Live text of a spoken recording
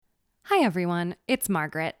Hi everyone, it's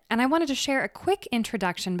Margaret, and I wanted to share a quick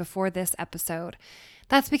introduction before this episode.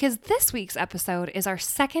 That's because this week's episode is our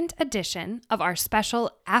second edition of our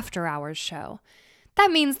special After Hours show.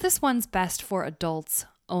 That means this one's best for adults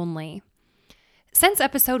only. Since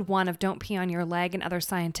episode 1 of Don't Pee on Your Leg and Other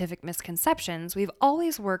Scientific Misconceptions, we've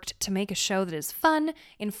always worked to make a show that is fun,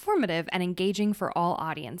 informative, and engaging for all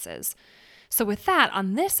audiences. So with that,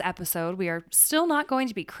 on this episode, we are still not going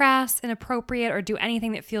to be crass, inappropriate, or do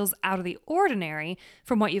anything that feels out of the ordinary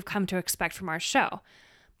from what you've come to expect from our show.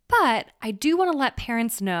 But I do want to let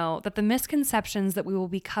parents know that the misconceptions that we will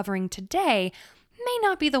be covering today may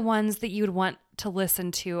not be the ones that you'd want to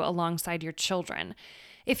listen to alongside your children.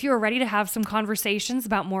 If you are ready to have some conversations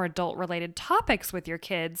about more adult-related topics with your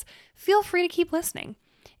kids, feel free to keep listening.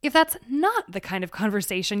 If that's not the kind of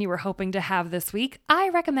conversation you were hoping to have this week, I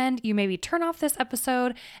recommend you maybe turn off this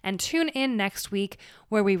episode and tune in next week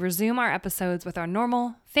where we resume our episodes with our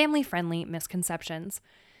normal, family-friendly misconceptions.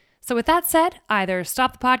 So with that said, either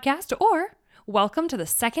stop the podcast or welcome to the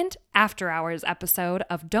second After Hours episode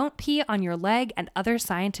of Don't Pee on Your Leg and Other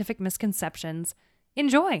Scientific Misconceptions.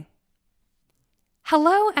 Enjoy!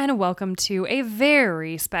 Hello and welcome to a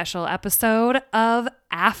very special episode of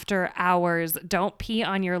After Hours, Don't Pee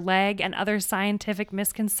on Your Leg and Other Scientific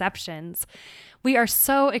Misconceptions. We are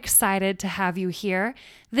so excited to have you here.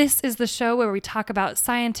 This is the show where we talk about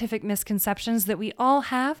scientific misconceptions that we all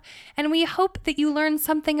have, and we hope that you learn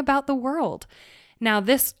something about the world. Now,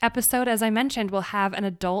 this episode, as I mentioned, will have an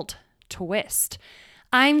adult twist.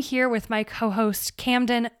 I'm here with my co-host,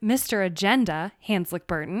 Camden, Mr. Agenda, Hanslick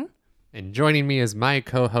Burton. And joining me is my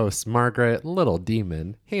co-host, Margaret, Little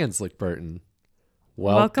Demon, Hanslick Burton.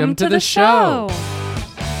 Welcome to the show!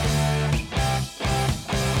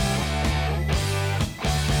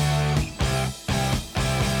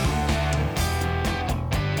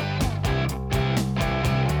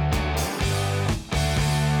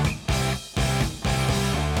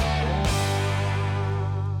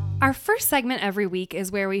 Our first segment every week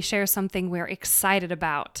is where we share something we're excited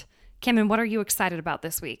about. Camden, what are you excited about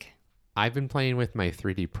this week? I've been playing with my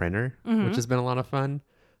 3D printer, which has been a lot of fun.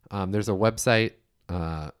 There's a website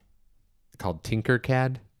called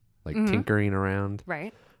Tinkercad, like tinkering around.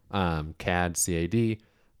 Right. CAD, C-A-D.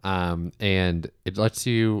 And it lets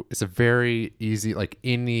you, it's a very easy, like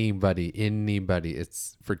anybody,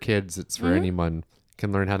 it's for kids, it's for anyone,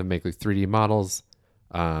 can learn how to make like 3D models,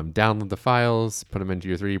 download the files, put them into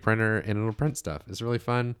your 3D printer, and it'll print stuff. It's really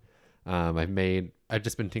fun. I've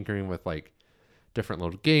just been tinkering with like different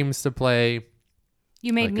little games to play.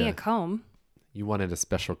 You made me a comb. You wanted a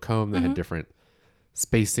special comb that had different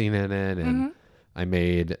spacing in it, and I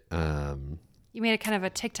made You made a kind of a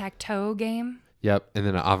tic-tac-toe game. Yep, and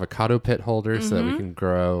then an avocado pit holder so that we can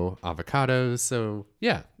grow avocados. So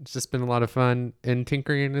yeah, it's just been a lot of fun, and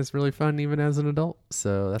tinkering is really fun even as an adult.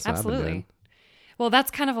 So that's what I've been doing. Well,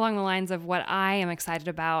 that's kind of along the lines of what I am excited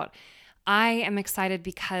about. I am excited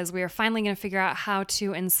because we are finally going to figure out how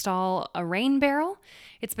to install a rain barrel.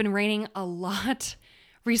 It's been raining a lot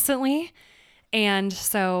recently, and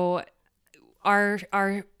so our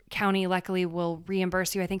county luckily will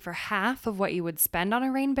reimburse you, I think, for half of what you would spend on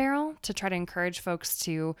a rain barrel to try to encourage folks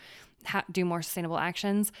to do more sustainable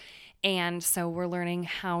actions. And so we're learning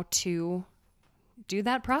how to do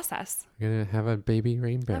that process. We're going to have a baby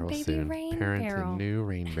rain barrel soon. Parent a new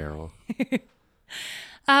rain barrel.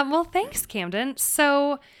 Well, thanks, Camden.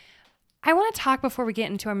 So I want to talk before we get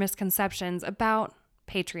into our misconceptions about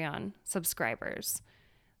Patreon subscribers.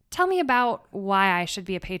 Tell me about why I should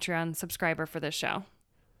be a Patreon subscriber for this show.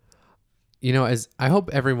 You know, as I hope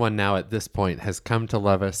everyone now at this point has come to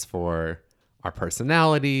love us for our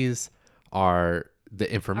personalities, the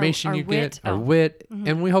information you get, our wit.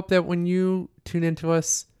 And we hope that when you tune into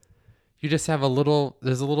us, you just have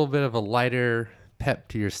there's a little bit of a lighter pep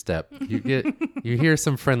to your step. You hear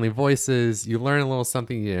some friendly voices, you learn a little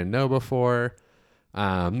something you didn't know before.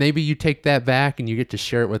 Maybe you take that back and you get to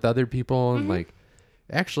share it with other people and like,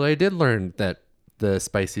 actually I did learn that the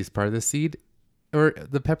spiciest part of the seed or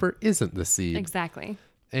the pepper isn't the seed. Exactly.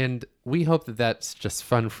 And we hope that that's just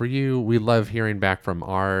fun for you. We love hearing back from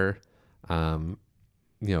our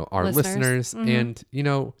listeners. And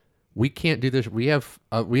we can't do this. We have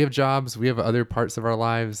jobs. We have other parts of our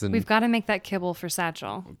lives, and we've got to make that kibble for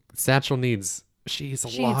Satchel. Satchel needs a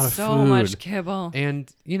lot of so food. much kibble.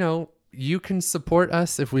 And you can support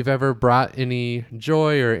us if we've ever brought any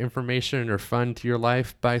joy or information or fun to your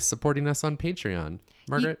life by supporting us on Patreon.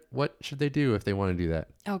 Margaret, what should they do if they want to do that?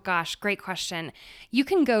 Oh gosh, great question. You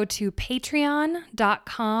can go to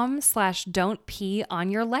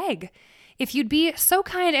patreon.com/don'tpeeonyourleg. If you'd be so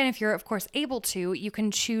kind, and if you're, of course, able to, you can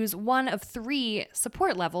choose one of 3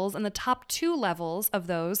 support levels, and the top 2 levels of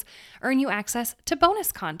those earn you access to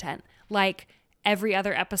bonus content, like every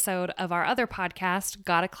other episode of our other podcast,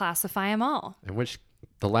 Gotta Classify 'Em All. In which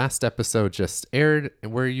the last episode just aired,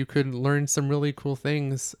 where you could learn some really cool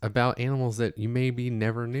things about animals that you maybe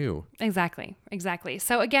never knew. Exactly.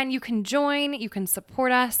 So again, you can join, you can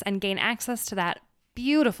support us, and gain access to that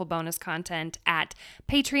beautiful bonus content at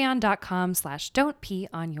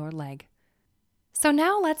patreon.com/don'tpeeonyourleg. So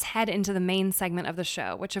now let's head into the main segment of the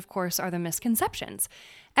show, which of course are the misconceptions.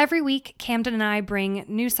 Every week, Camden and I bring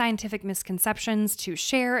new scientific misconceptions to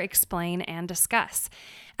share, explain, and discuss.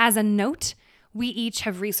 As a note, we each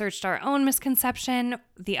have researched our own misconception.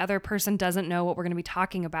 The other person doesn't know what we're going to be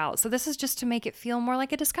talking about. So this is just to make it feel more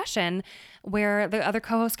like a discussion where the other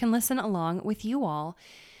co-hosts can listen along with you all.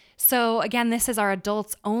 So again, this is our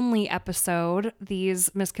adults only episode.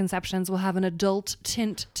 These misconceptions will have an adult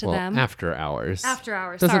tint to them. After hours. After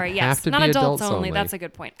hours. Doesn't Sorry, have yes. to Not be adults only. That's a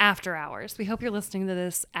good point. After hours. We hope you're listening to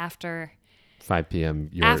this after 5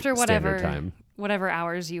 p.m. your after standard time. Whatever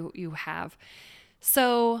hours you have.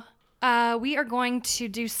 So we are going to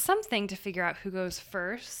do something to figure out who goes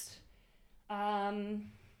first.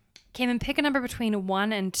 Cayman, pick a number between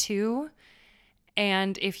 1 and 2.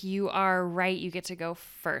 And if you are right, you get to go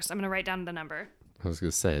first. I'm going to write down the number. I was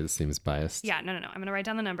going to say, this seems biased. Yeah, no. I'm going to write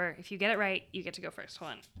down the number. If you get it right, you get to go first.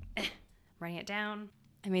 Hold on. Writing it down.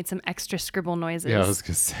 I made some extra scribble noises. Yeah, I was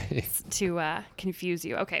going to say. To confuse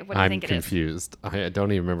you. Okay, what do you think it is? I'm confused. I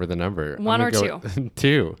don't even remember the number. 1 or 2?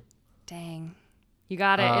 2. Dang. You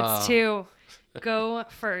got it. It's 2. Go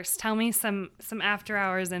first. Tell me some after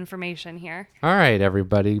hours information here. All right,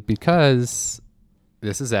 everybody, because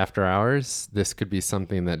this is after hours. This could be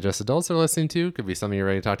something that just adults are listening to. Could be something you're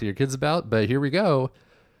ready to talk to your kids about. But here we go.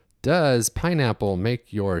 Does pineapple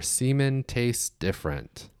make your semen taste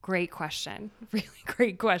different? Great question. Really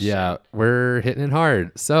great question. Yeah, we're hitting it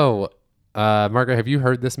hard. So, Margaret, have you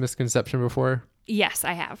heard this misconception before? Yes,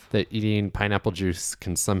 I have. That eating pineapple juice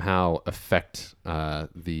can somehow affect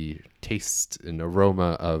the taste and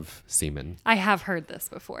aroma of semen. I have heard this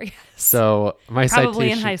before, yes. So my Probably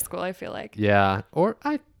citation, in high school, I feel like. Yeah, or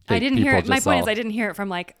I didn't hear it. My point is I didn't hear it from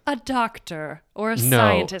like a doctor or a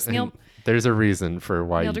scientist. There's a reason for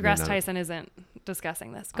why Neil deGrasse Tyson isn't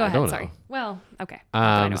discussing this. Go I ahead, don't sorry. know. Well, okay.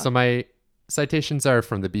 So my citations are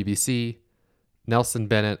from the BBC, Nelson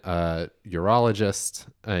Bennett, a urologist,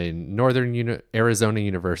 a Northern Arizona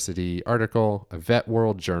University article, a Vet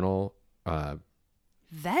World Journal.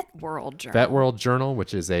 Vet World Journal? Vet World Journal,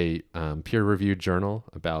 which is a peer-reviewed journal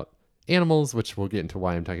about animals, which we'll get into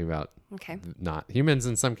why I'm talking about not humans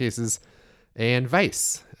in some cases, and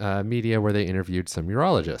Vice Media, where they interviewed some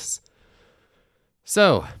urologists.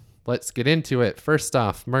 So let's get into it. First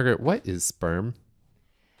off, Margaret, what is sperm?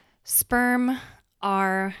 Sperm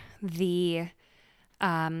are the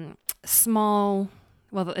small,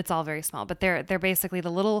 well, it's all very small, but they're basically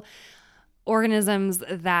the little organisms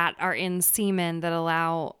that are in semen that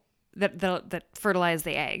allow that fertilize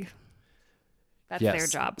the egg. That's their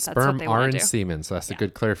job. That's Sperm what they are want to in do. semen, so that's a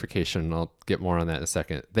good clarification, and I'll get more on that in a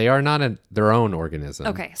second. They are not their own organism.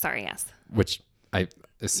 Okay, sorry, yes. Which I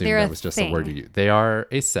assume They're that was just a word you thing. used. They are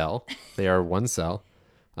a cell. They are one cell.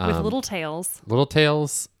 With little tails. Little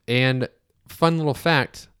tails, and fun little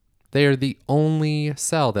fact, they are the only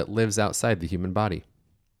cell that lives outside the human body.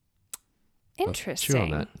 Interesting. Chew on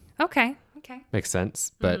that. Okay. Makes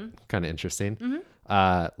sense, but kind of interesting. Mm-hmm.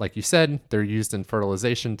 Like you said, they're used in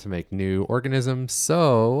fertilization to make new organisms.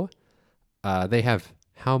 So they have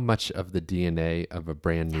how much of the DNA of a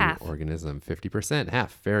brand new organism? 50%.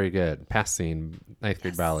 Half. Very good. Passing ninth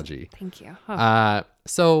grade biology. Thank you.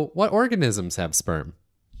 So what organisms have sperm?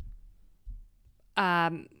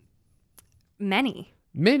 Many.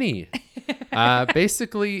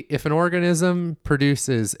 Basically, if an organism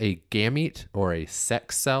produces a gamete or a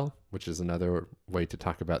sex cell, which is another way to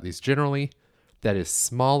talk about these generally, that is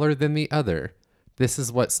smaller than the other, this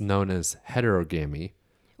is what's known as heterogamy.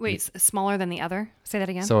 Wait, smaller than the other? Say that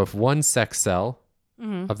again. So if one sex cell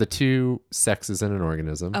of the two sexes in an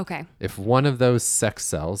organism, if one of those sex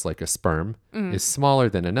cells, like a sperm, is smaller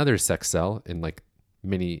than another sex cell, in like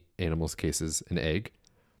many animals' cases, an egg,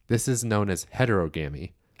 this is known as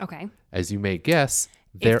heterogamy. Okay. As you may guess,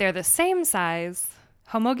 if they're the same size,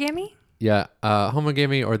 homogamy? Yeah,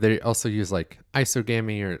 homogamy, or they also use like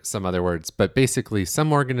isogamy or some other words. But basically,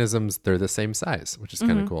 some organisms, they're the same size, which is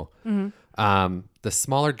kind of cool. The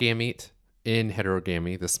smaller gamete in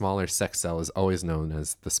heterogamy, the smaller sex cell, is always known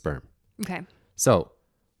as the sperm. Okay. So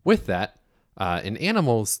with that, in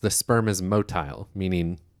animals, the sperm is motile,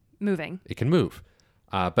 meaning moving. It can move.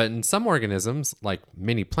 But in some organisms, like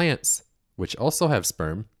many plants, which also have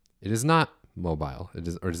sperm, it is not mobile. It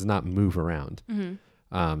does not move around.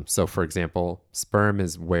 So, for example, sperm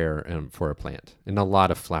is where for a plant, in a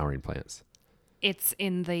lot of flowering plants. It's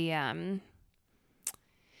in the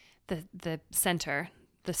center,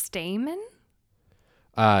 the stamen.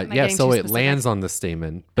 So it lands on the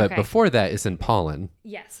stamen, but before that, it's in pollen.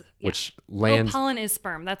 Yes, which lands. Pollen is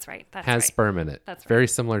sperm. That's right. Has sperm in it. That's right. Very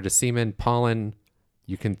similar to semen. Pollen,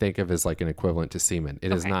 you can think of as like an equivalent to semen.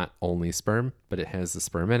 It is not only sperm, but it has the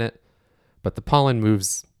sperm in it. But the pollen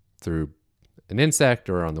moves through an insect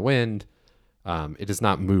or on the wind. It does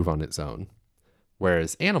not move on its own,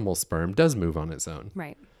 whereas animal sperm does move on its own.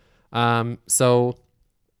 Right. So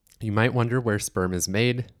you might wonder where sperm is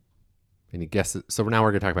made. Any guesses? So now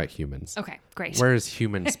we're going to talk about humans. Okay, great. Where is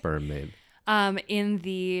human sperm made? In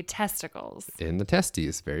the testicles. In the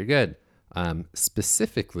testes. Very good.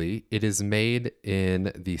 Specifically, it is made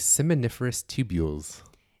in the seminiferous tubules.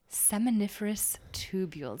 Seminiferous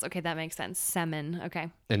tubules. Okay, that makes sense. Semen. Okay.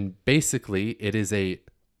 And basically, it is a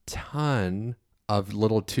ton of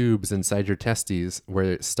little tubes inside your testes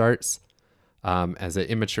where it starts as an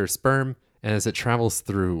immature sperm, and as it travels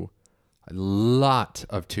through a lot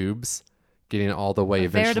of tubes, getting all the way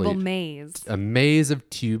eventually. Veritable maze. A maze of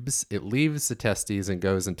tubes. It leaves the testes and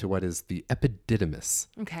goes into what is the epididymis.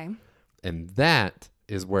 Okay. And that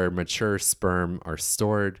is where mature sperm are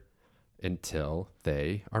stored until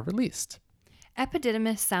they are released.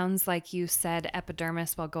 Epididymis sounds like you said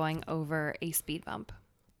epidermis while going over a speed bump.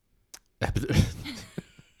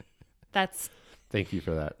 Thank you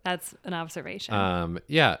for that. That's an observation.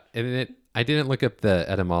 Yeah, and I didn't look up the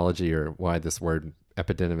etymology or why this word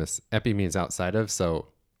epididymis. Epi means outside of, so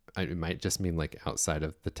it might just mean like outside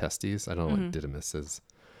of the testes. I don't know what didymis is.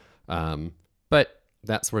 But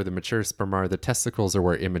that's where the mature sperm are. The testicles are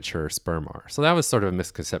where immature sperm are. So that was sort of a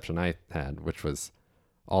misconception I had, which was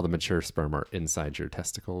all the mature sperm are inside your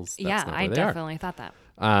testicles. That's I definitely thought that.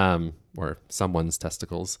 Or someone's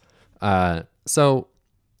testicles. So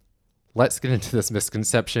let's get into this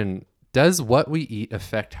misconception. Does what we eat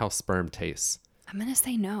affect how sperm tastes? I'm going to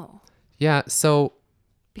say no. Yeah, so...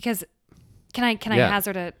 Because, can I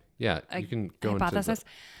hazard a you can go hypothesis?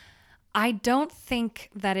 into I don't think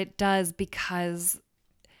that it does, because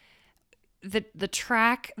the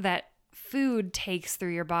track that food takes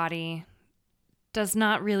through your body does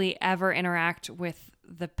not really ever interact with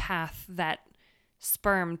the path that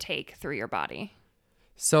sperm take through your body.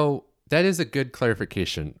 So that is a good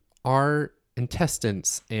clarification. Our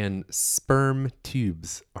intestines and sperm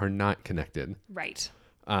tubes are not connected. Right.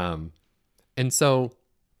 And so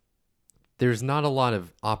there's not a lot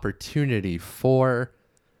of opportunity for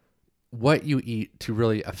what you eat to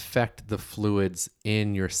really affect the fluids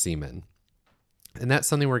in your semen. And that's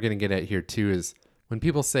something we're going to get at here too, is when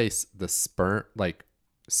people say the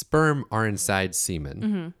sperm are inside semen.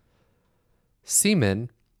 Mm-hmm.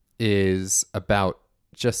 Semen is about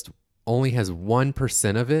only has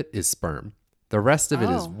 1% of it is sperm. The rest of it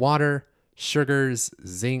is water, sugars,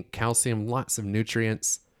 zinc, calcium, lots of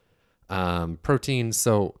nutrients, protein.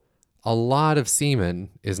 So a lot of semen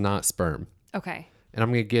is not sperm. Okay. And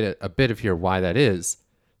I'm going to get a bit of here why that is.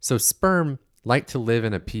 So sperm like to live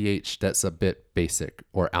in a pH that's a bit basic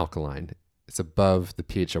or alkaline. It's above the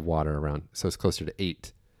pH of water around, so it's closer to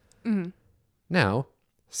 8. Mm-hmm. Now,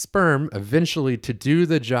 sperm eventually, to do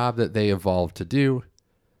the job that they evolved to do,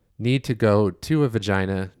 need to go to a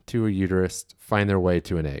vagina, to a uterus, find their way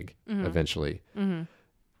to an egg eventually. Mm-hmm.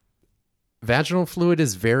 Vaginal fluid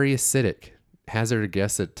is very acidic. Hazard a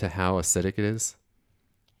guess to how acidic it is?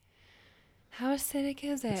 How acidic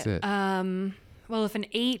is it? That's it. Well, if an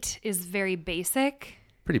 8 is very basic.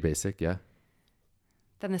 Pretty basic, yeah.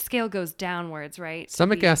 Then the scale goes downwards, right?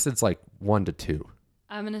 Stomach acid's like 1 to 2.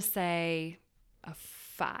 I'm going to say a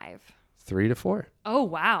 5. 3 to 4. Oh,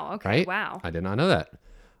 wow. Okay, right? Wow. I did not know that.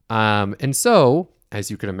 And so,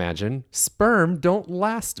 as you can imagine, sperm don't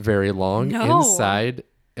last very long inside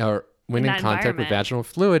or when in contact with vaginal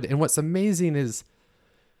fluid. And what's amazing is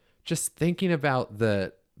just thinking about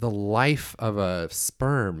the life of a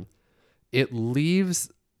sperm. It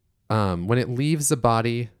leaves, when it leaves the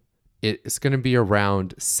body, it's going to be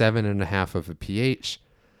around 7.5 of a pH.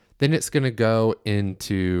 Then it's going to go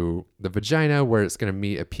into the vagina, where it's going to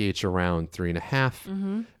meet a pH around 3.5.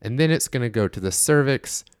 Mm-hmm. And then it's going to go to the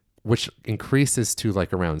cervix, which increases to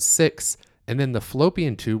like around 6. And then the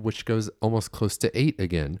fallopian tube, which goes almost close to 8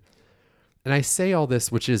 again. And I say all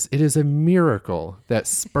this, which is, it is a miracle that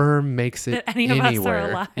sperm makes it that any anywhere. Of us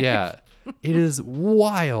are alive. Yeah. It is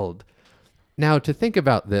wild. Now, to think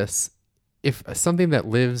about this, if something that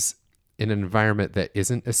lives in an environment that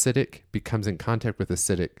isn't acidic becomes in contact with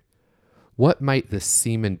acidic, what might the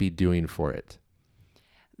semen be doing for it?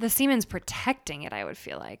 The semen's protecting it, I would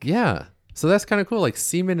feel like. Yeah. So that's kind of cool. Like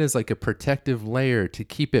semen is like a protective layer to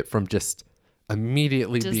keep it from just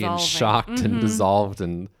immediately being shocked and dissolved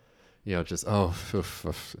and, just,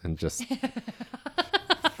 and just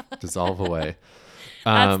dissolve away.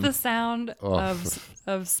 That's the sound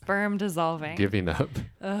of sperm dissolving. Giving up.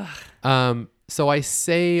 So I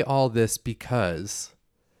say all this because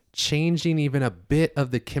changing even a bit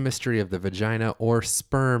of the chemistry of the vagina or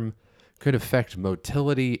sperm could affect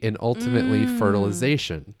motility and ultimately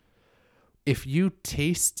fertilization. If you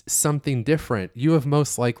taste something different, you have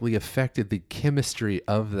most likely affected the chemistry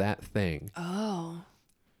of that thing. Oh.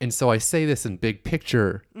 And so I say this in big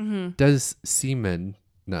picture. Does semen,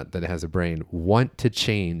 not that it has a brain, want to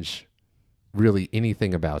change really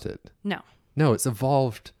anything about it? No. No, it's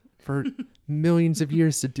evolved for millions of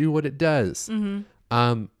years to do what it does.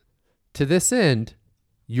 To this end,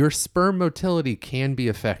 your sperm motility can be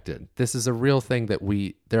affected. This is a real thing that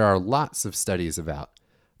there are lots of studies about.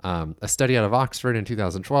 A study out of Oxford in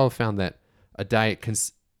 2012 found that a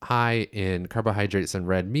diet high in carbohydrates and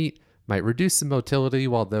red meat might reduce the motility,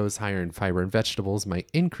 while those higher in fiber and vegetables might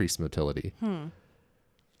increase motility.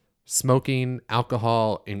 Smoking,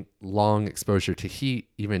 alcohol, and long exposure to heat,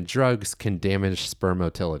 even drugs, can damage sperm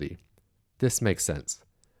motility. This makes sense,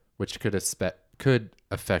 which could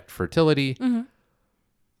affect fertility.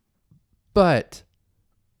 But,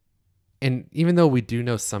 and even though we do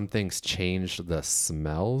know some things change the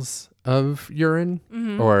smells of urine,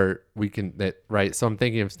 or we can, right? So I'm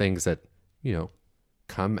thinking of things that,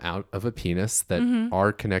 come out of a penis that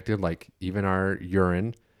are connected, like even our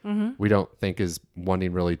urine, we don't think is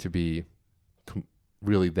wanting really to be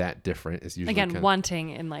really that different. Is usually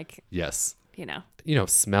wanting and like, yes,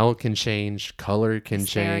 smell can change, color can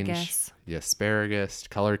asparagus. Change. Yeah, asparagus,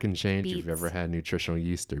 color can change. Beets. If you've ever had nutritional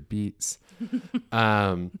yeast or beets.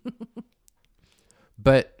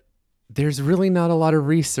 But there's really not a lot of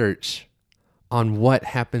research on what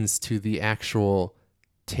happens to the actual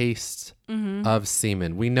taste of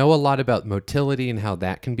semen. We know a lot about motility and how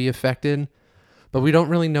that can be affected, but we don't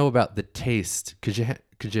really know about the taste. Could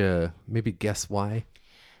you maybe guess why?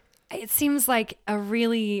 It seems like a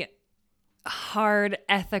really hard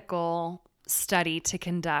ethical study to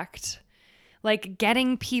conduct. Like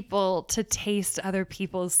getting people to taste other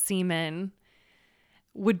people's semen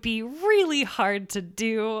would be really hard to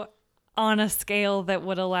do on a scale that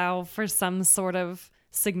would allow for some sort of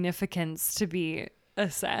significance to be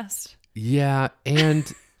assessed. Yeah,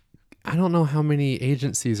 and I don't know how many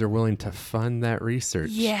agencies are willing to fund that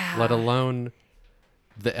research, let alone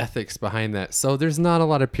the ethics behind that. So there's not a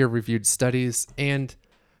lot of peer-reviewed studies, and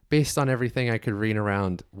based on everything I could read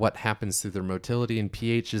around what happens to their motility and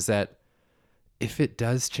pH is that if it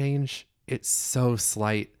does change, it's so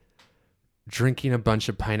slight. Drinking a bunch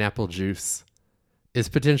of pineapple juice is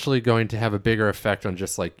potentially going to have a bigger effect on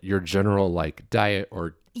just like your general like diet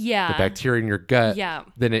or the bacteria in your gut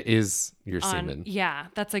than it is your semen. Yeah,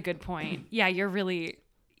 that's a good point. Yeah,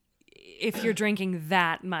 if you're drinking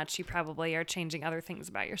that much, you probably are changing other things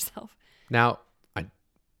about yourself. Now,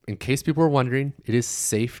 in case people are wondering, it is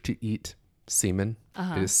safe to eat semen.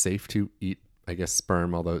 It is safe to eat, I guess,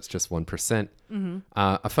 sperm, although it's just 1%.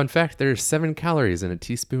 A fun fact, there's 7 calories in a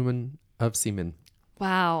teaspoon of semen.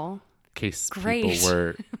 Wow. In case people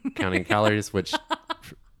were counting calories, which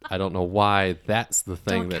I don't know why that's the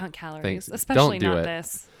thing. Don't count calories, especially don't do not it.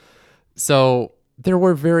 this. So there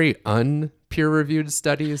were very peer-reviewed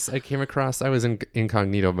studies I came across. I was in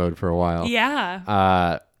incognito mode for a while.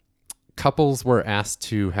 Yeah. Couples were asked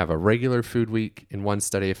to have a regular food week. In one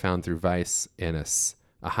study I found through Vice, and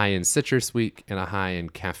a high in citrus week and a high in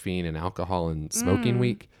caffeine and alcohol and smoking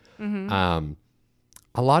week.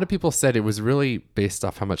 A lot of people said it was really based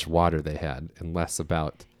off how much water they had and less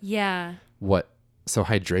about so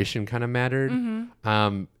hydration kind of mattered.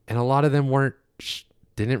 And a lot of them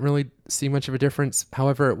didn't really see much of a difference.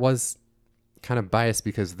 However, it was kind of biased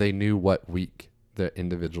because they knew what week the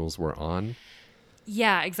individuals were on.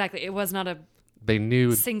 Yeah, exactly. It was not they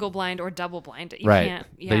knew single blind or double blind.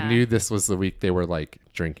 They knew this was the week they were like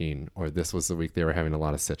drinking, or this was the week they were having a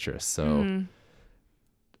lot of citrus. So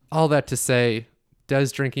all that to say,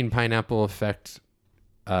 does drinking pineapple affect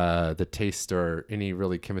the taste or any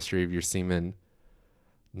really chemistry of your semen?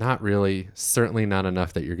 Not really. Certainly not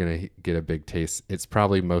enough that you're going to get a big taste. It's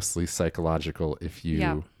probably mostly psychological if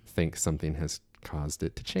you think something has caused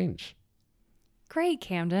it to change. Great,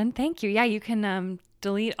 Camden. Thank you. Yeah, you can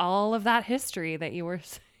delete all of that history that you were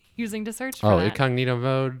using to search for that. Incognito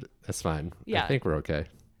mode? That's fine. Yeah. I think we're okay.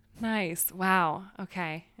 Nice. Wow.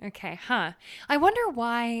 Okay. Huh. I wonder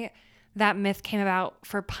why that myth came about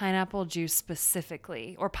for pineapple juice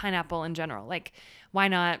specifically, or pineapple in general. Like, why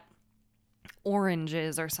not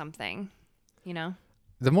oranges or something, you know?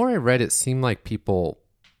 The more I read, it seemed like people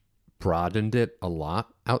broadened it a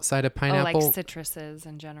lot outside of pineapple. Oh, like citruses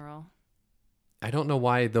in general. I don't know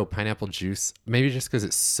why, though, pineapple juice, maybe just because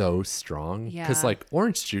it's so strong. Because, like,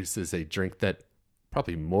 orange juice is a drink that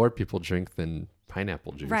probably more people drink than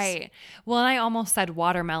pineapple juice. Right. Well, and I almost said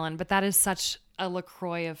watermelon, but that is such a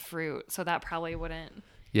LaCroix of fruit, so that probably wouldn't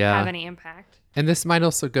have any impact. And this might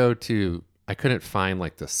also go to, I couldn't find,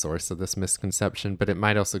 like, the source of this misconception, but it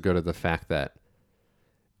might also go to the fact that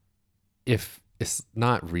if it's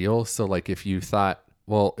not real, so, like, if you thought,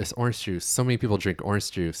 well, it's orange juice. So many people drink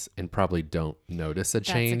orange juice and probably don't notice a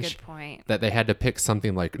change. That's a good point. That they had to pick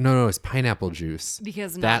something like, no, it's pineapple juice.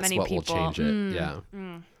 Because not many people. That's what will change it.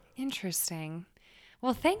 Yeah. Interesting.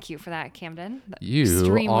 Well, thank you for that, Camden.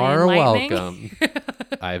 You are welcome.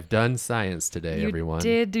 I've done science today, everyone. You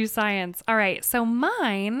did do science. All right. So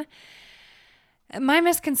my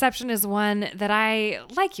misconception is one that I,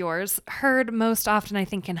 like yours, heard most often, I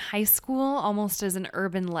think, in high school, almost as an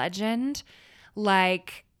urban legend.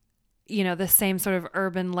 Like, you know, the same sort of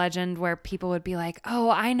urban legend where people would be like, oh,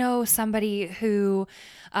 I know somebody who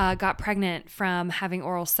got pregnant from having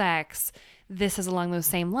oral sex. This is along those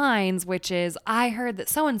same lines, which is, I heard that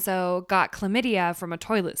so-and-so got chlamydia from a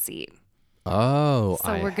toilet seat. Oh,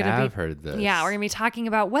 so I have heard this. Yeah, we're going to be talking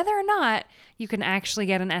about whether or not you can actually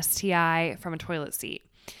get an STI from a toilet seat.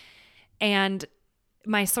 And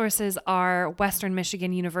my sources are Western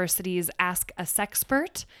Michigan University's Ask a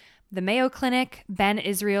Sexpert, the Mayo Clinic, Ben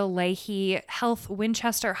Israel Lahey Health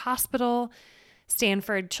Winchester Hospital,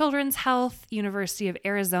 Stanford Children's Health, University of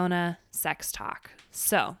Arizona, Sex Talk.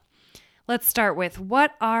 So let's start with,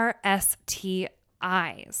 what are STIs,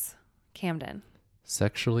 Camden?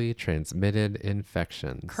 Sexually transmitted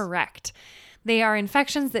infections. Correct. They are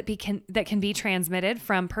infections that can be transmitted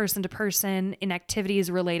from person to person in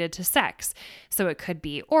activities related to sex. So it could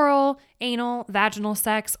be oral, anal, vaginal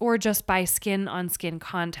sex, or just by skin-on-skin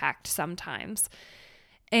contact sometimes.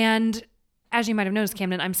 And as you might have noticed,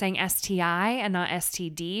 Camden, I'm saying STI and not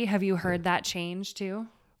STD. Have you heard that change too?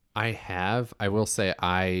 I have. I will say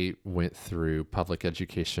I went through public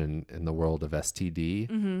education in the world of STD,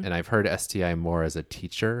 and I've heard STI more as a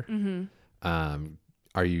teacher.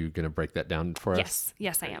 Are you going to break that down for us?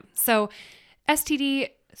 Yes, I am. So STD,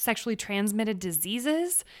 sexually transmitted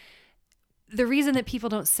diseases. The reason that people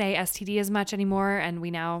don't say STD as much anymore, and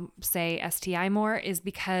we now say STI more, is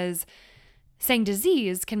because saying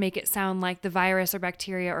disease can make it sound like the virus or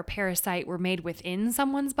bacteria or parasite were made within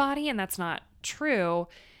someone's body, and that's not true.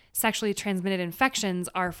 Sexually transmitted infections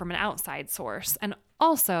are from an outside source. And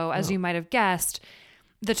also, as you might have guessed,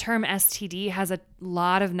 the term STD has a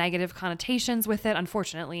lot of negative connotations with it,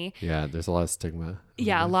 unfortunately. Yeah, there's a lot of stigma.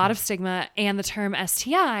 Yeah, a lot of stigma. And the term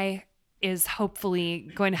STI is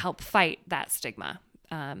hopefully going to help fight that stigma.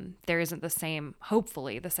 There isn't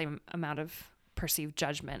hopefully the same amount of perceived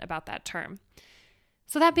judgment about that term.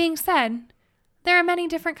 So that being said, there are many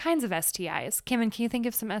different kinds of STIs. Kim, can you think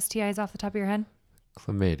of some STIs off the top of your head?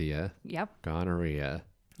 Chlamydia. Yep. Gonorrhea.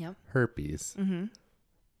 Yep. Herpes.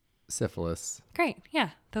 Syphilis. Great.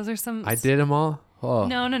 Yeah. Those are some. I did them all? Oh.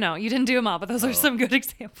 No. You didn't do them all, but those are some good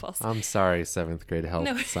examples. I'm sorry, 7th grade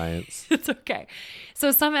health science. It's okay.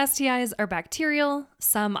 So some STIs are bacterial,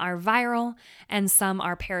 some are viral, and some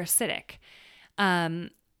are parasitic.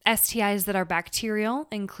 STIs that are bacterial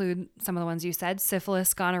include some of the ones you said: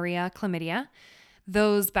 syphilis, gonorrhea, chlamydia.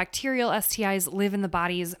 Those bacterial STIs live in the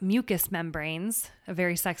body's mucous membranes, a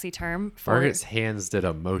very sexy term. Margaret's hands did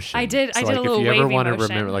a motion. I did a little wavy motion. If you ever want to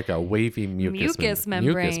remember, like a wavy mucous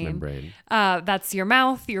membrane. That's your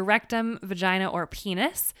mouth, your rectum, vagina, or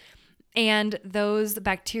penis. And those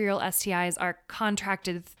bacterial STIs are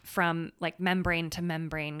contracted from like membrane to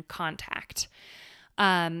membrane contact.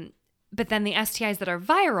 But then the STIs that are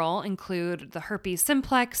viral include the herpes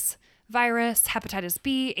simplex virus, hepatitis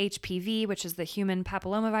B, HPV, which is the human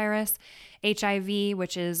papillomavirus, HIV,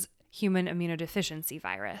 which is human immunodeficiency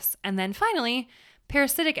virus. And then finally,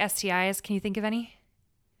 parasitic STIs. Can you think of any?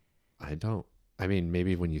 I don't. I mean,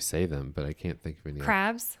 maybe when you say them, but I can't think of any.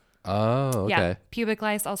 Crabs. Oh, okay. Yeah, pubic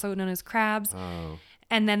lice, also known as crabs. Oh.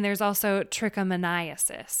 And then there's also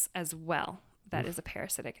trichomoniasis as well. That is a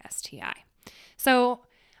parasitic STI. So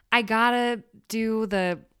I gotta do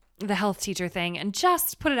the health teacher thing and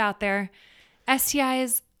just put it out there.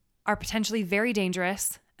 STIs are potentially very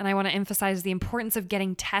dangerous, and I want to emphasize the importance of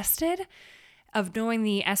getting tested, of knowing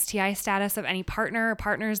the STI status of any partner or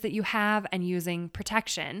partners that you have, and using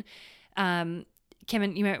protection. Kim Kim,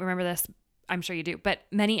 and you might remember this. I'm sure you do, but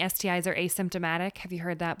many STIs are asymptomatic. Have you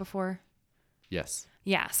heard that before? Yes.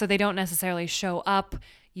 Yeah. So they don't necessarily show up.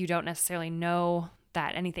 You don't necessarily know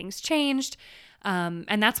that anything's changed.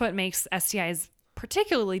 And that's what makes STIs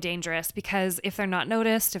particularly dangerous, because if they're not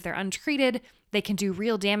noticed, if they're untreated, they can do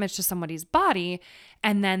real damage to somebody's body.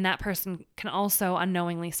 And then that person can also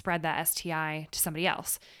unknowingly spread that STI to somebody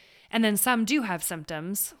else. And then some do have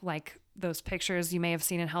symptoms, like those pictures you may have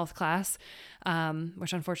seen in health class,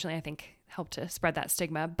 which unfortunately I think helped to spread that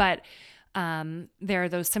stigma. But there are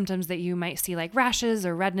those symptoms that you might see, like rashes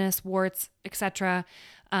or redness, warts, etc.,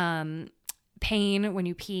 pain when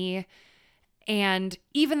you pee. And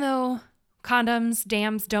even though condoms,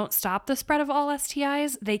 dams don't stop the spread of all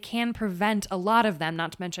STIs, they can prevent a lot of them,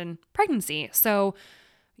 not to mention pregnancy. So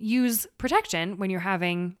use protection when you're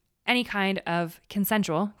having any kind of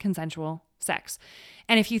consensual sex.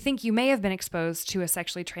 And if you think you may have been exposed to a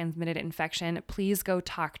sexually transmitted infection, please go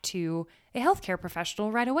talk to a healthcare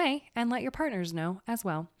professional right away and let your partners know as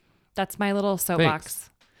well. That's my little soapbox. Thanks.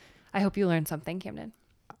 I hope you learned something, Camden.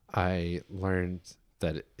 I learned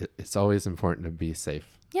that it's always important to be safe.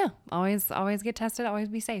 Yeah, always get tested, always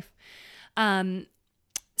be safe.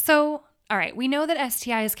 So, all right, we know that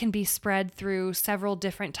STIs can be spread through several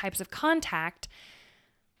different types of contact,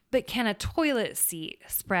 but can a toilet seat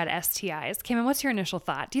spread STIs? Kim, what's your initial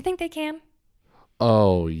thought? Do you think they can?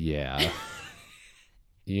 Oh, yeah.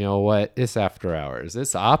 You know what? It's after hours.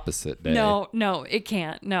 It's opposite day. No, it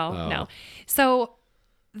can't. No. So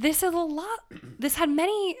this had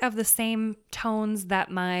many of the same tones that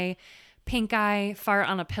my pink eye fart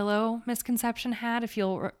on a pillow misconception had, if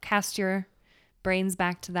you'll cast your brains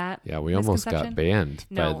back to that. Yeah, we almost got banned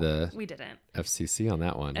by the we didn't. FCC on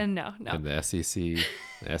that one. No. And the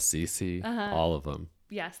SEC, all of them.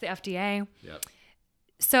 Yes, the FDA. Yep.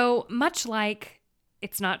 So much like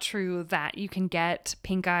it's not true that you can get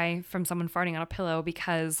pink eye from someone farting on a pillow,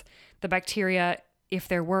 because the bacteria, if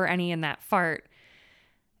there were any in that fart,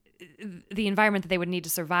 the environment that they would need to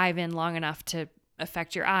survive in long enough to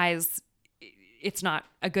affect your eyes, it's not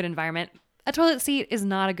a good environment. A toilet seat is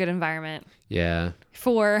not a good environment. Yeah.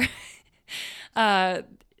 For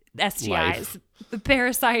STIs, life.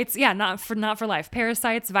 Parasites. Yeah, not for life.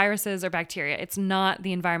 Parasites, viruses, or bacteria. It's not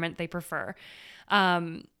the environment they prefer.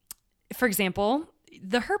 For example,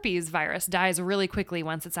 the herpes virus dies really quickly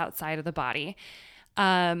once it's outside of the body.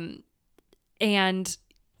 And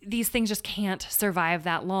these things just can't survive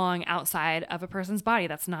that long outside of a person's body.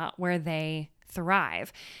 That's not where they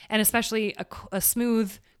thrive. And especially a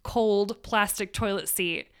smooth, cold plastic toilet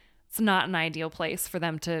seat, it's not an ideal place for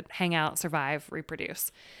them to hang out, survive,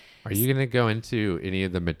 reproduce. Are you going to go into any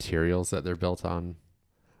of the materials that they're built on?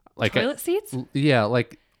 Like toilet seats? Yeah,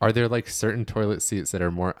 like are there like certain toilet seats that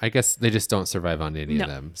are more, I guess they just don't survive on any of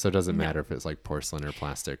them. So it doesn't matter if it's like porcelain or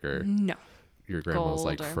plastic or your grandma's gold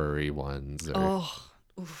like furry ones. Or...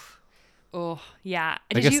 Oh, yeah.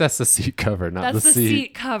 I guess that's the seat cover, not the seat. That's the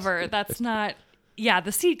seat cover. That's not,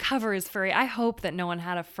 the seat cover is furry. I hope that no one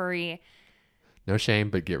had a furry. No shame,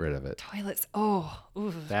 but get rid of it. Toilets.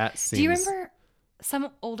 That seems... Do you remember some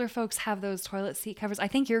older folks have those toilet seat covers? I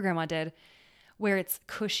think your grandma did, where it's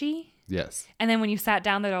cushy. Yes. And then when you sat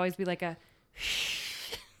down, there'd always be like a...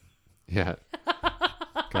 Yeah.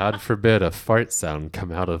 God forbid a fart sound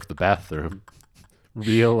come out of the bathroom,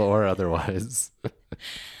 real or otherwise.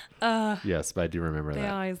 Yes, but I do remember that. They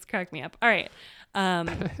always crack me up. All right.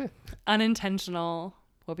 Unintentional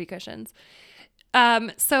whoopee cushions.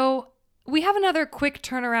 So we have another quick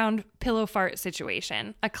turnaround pillow fart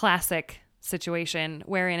situation, a classic situation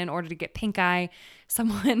wherein in order to get pink eye,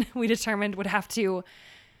 someone we determined would have to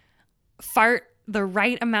fart the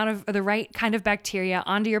right amount of the right kind of bacteria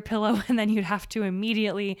onto your pillow, and then you'd have to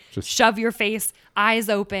immediately just shove your face, eyes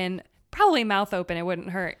open, probably mouth open, it wouldn't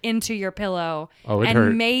hurt, into your pillow. And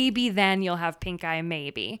hurt. Maybe then you'll have pink eye,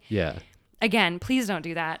 maybe. Yeah. Again, please don't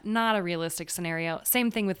do that. Not a realistic scenario.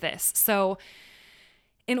 Same thing with this. So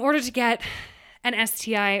in order to get an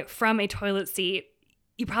STI from a toilet seat,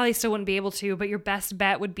 you probably still wouldn't be able to, but your best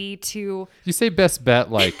bet would be to... You say best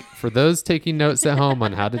bet, like, for those taking notes at home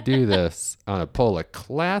on how to do this, pull a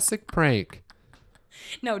classic prank.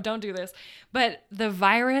 No, don't do this. But the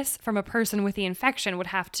virus from a person with the infection would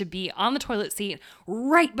have to be on the toilet seat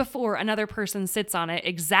right before another person sits on it,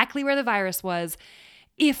 exactly where the virus was,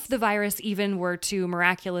 if the virus even were to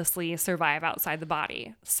miraculously survive outside the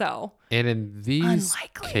body. So, and in these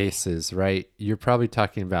cases, right, you're probably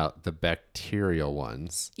talking about the bacterial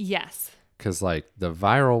ones. Yes. Because like the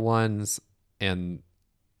viral ones and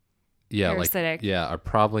parasitic. Are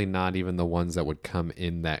probably not even the ones that would come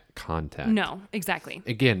in that contact. No, exactly.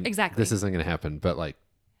 Again, this isn't going to happen, but like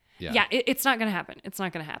Yeah, it's not going to happen. It's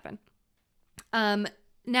not going to happen.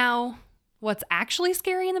 Now, what's actually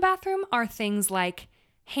scary in the bathroom are things like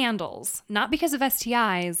handles, not because of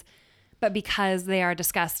STIs, but because they are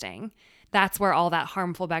disgusting. That's where all that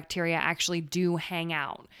harmful bacteria actually do hang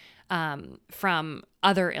out from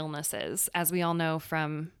other illnesses. As we all know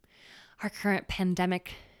from our current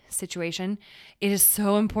pandemic situation, it is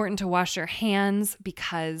so important to wash your hands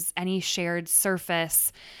because any shared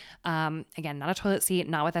surface, again, not a toilet seat,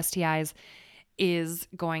 not with STIs, is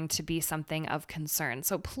going to be something of concern.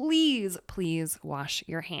 So please, please wash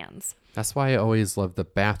your hands. That's why I always love the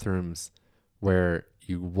bathrooms where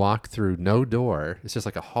you walk through no door. It's just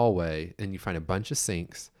like a hallway and you find a bunch of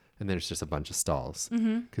sinks and there's just a bunch of stalls.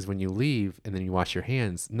 Because when you leave and then you wash your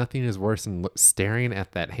hands, nothing is worse than staring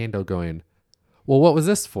at that handle going, well, what was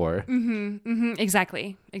this for?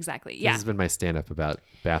 Exactly. Yeah. This has been my stand-up about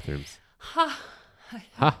bathrooms.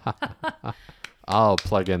 I'll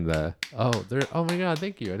plug in the, oh my God,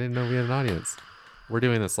 thank you. I didn't know we had an audience. We're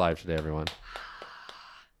doing this live today, everyone.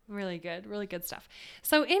 Really good stuff.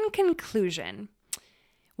 So in conclusion,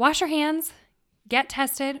 wash your hands, get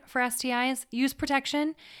tested for STIs, use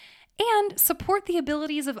protection, and support the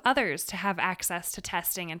abilities of others to have access to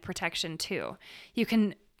testing and protection too. You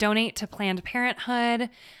can donate to Planned Parenthood.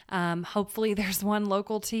 Hopefully there's one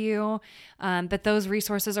local to you. But those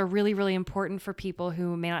resources are really, really important for people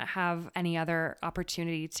who may not have any other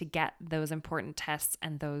opportunity to get those important tests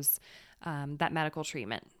and those that medical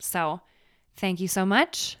treatment. So thank you so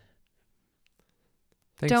much.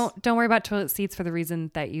 Thanks. Don't worry about toilet seats for the reason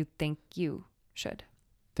that you think you should.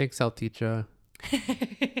 Thanks, health teacher.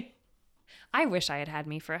 I wish I had had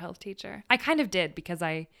me for a health teacher. I kind of did because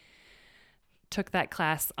I took that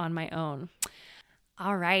class on my own.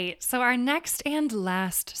 All right. So our next and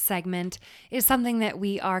last segment is something that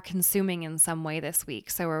we are consuming in some way this week.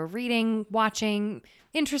 So we're reading, watching,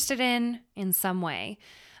 interested in some way.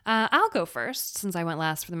 I'll go first since I went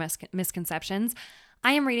last for the misconceptions.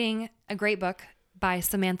 I am reading a great book by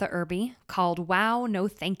Samantha Irby called Wow, No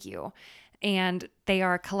Thank You. And they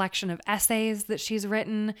are a collection of essays that she's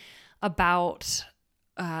written about,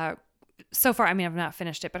 so far, I mean, I've not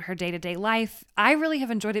finished it, but her day-to-day life. I really have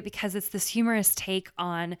enjoyed it because it's this humorous take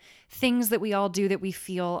on things that we all do that we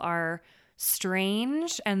feel are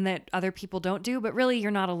strange and that other people don't do, but really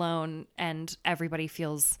you're not alone and everybody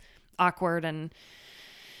feels awkward and,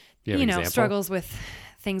 struggles with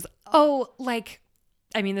things. Oh, like,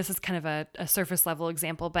 I mean, this is kind of a surface level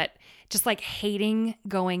example, but just like hating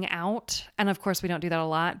going out. And of course we don't do that a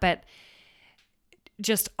lot, but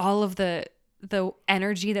just all of the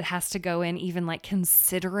energy that has to go in, even like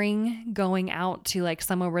considering going out to like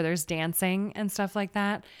somewhere where there's dancing and stuff like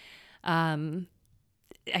that. I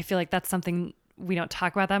feel like that's something we don't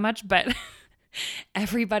talk about that much, but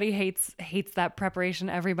everybody hates that preparation.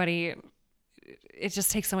 Everybody, it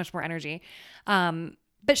just takes so much more energy.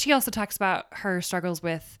 But she also talks about her struggles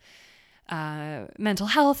with mental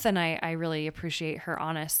health, and I really appreciate her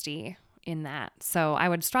honesty in that. So I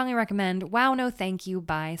would strongly recommend Wow, No Thank You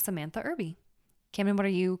by Samantha Irby. Camden, what are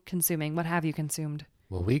you consuming? What have you consumed?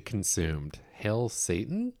 Well, we consumed Hail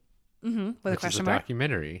Satan, with a question mark.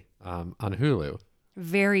 Documentary on Hulu.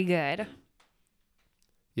 Very good.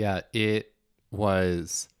 Yeah, it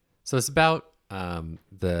was. So it's about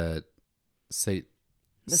the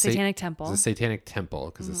Satanic Temple. The Satanic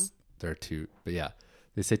Temple, because there are two. But yeah,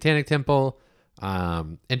 the Satanic Temple,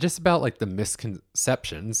 and just about like the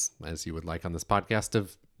misconceptions, as you would like on this podcast,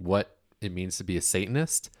 of what it means to be a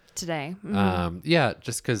Satanist. Today. Yeah,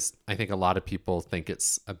 just because I think a lot of people think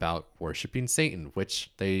it's about worshiping Satan,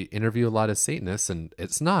 which they interview a lot of Satanists, and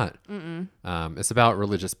it's not. It's about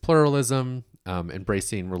religious pluralism,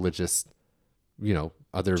 embracing religious,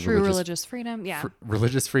 other true religious freedom. Yeah.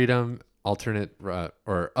 Religious freedom, alternate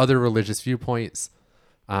or other religious viewpoints,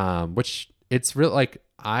 which it's real. Like,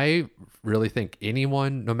 I really think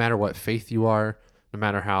anyone, no matter what faith you are, no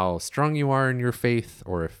matter how strong you are in your faith,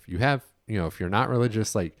 or if you have, if you're not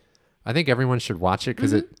religious, like, I think everyone should watch it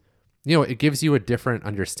because it gives you a different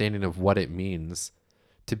understanding of what it means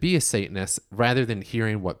to be a Satanist rather than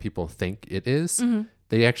hearing what people think it is.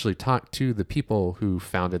 They actually talk to the people who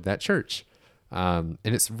founded that church. And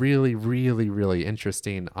it's really, really, really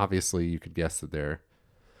interesting. Obviously, you could guess that there are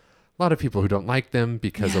a lot of people who don't like them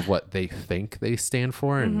because of what they think they stand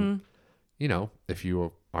for. And, if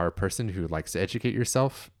you are a person who likes to educate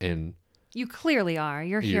yourself, and you clearly are.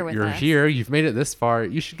 You're here with us. You're here. You've made it this far.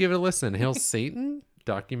 You should give it a listen. Hail Satan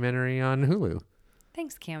documentary on Hulu.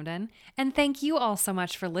 Thanks, Camden. And thank you all so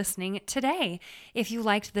much for listening today. If you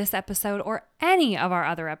liked this episode or any of our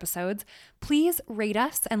other episodes, please rate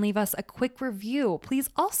us and leave us a quick review. Please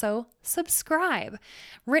also subscribe.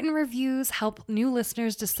 Written reviews help new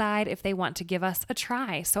listeners decide if they want to give us a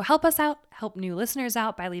try. So help us out, help new listeners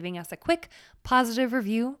out by leaving us a quick, positive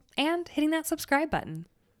review and hitting that subscribe button.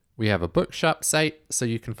 We have a bookshop site, so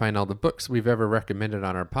you can find all the books we've ever recommended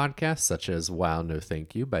on our podcast, such as Wow, No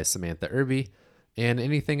Thank You by Samantha Irby. And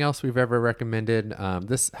anything else we've ever recommended.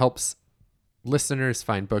 This helps listeners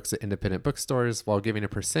find books at independent bookstores while giving a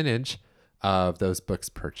percentage of those books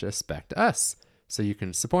purchased back to us. So you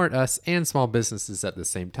can support us and small businesses at the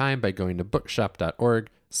same time by going to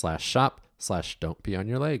bookshop.org/shop/don't pee on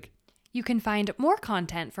your leg. You can find more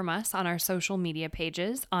content from us on our social media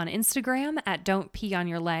pages on Instagram at Don't Pee on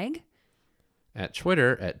Your Leg. At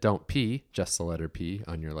Twitter at Don't Pee, just the letter P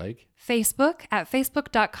on your leg. Facebook at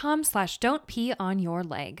facebook.com/Don't Pee on Your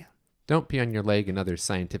Leg. Don't Pee on Your Leg and Other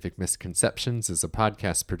Scientific Misconceptions is a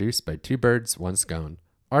podcast produced by Two Birds, One Scone.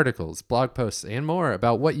 Articles, blog posts, and more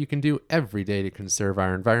about what you can do every day to conserve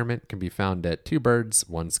our environment can be found at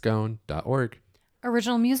twobirds1scone.org.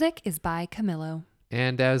 Original music is by Camillo.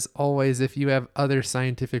 And as always, if you have other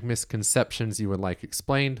scientific misconceptions you would like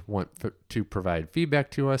explained, want to provide feedback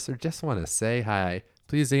to us, or just want to say hi,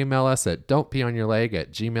 please email us at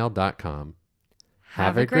don'tpeeonyourleg@gmail.com.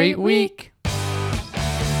 Have a great week.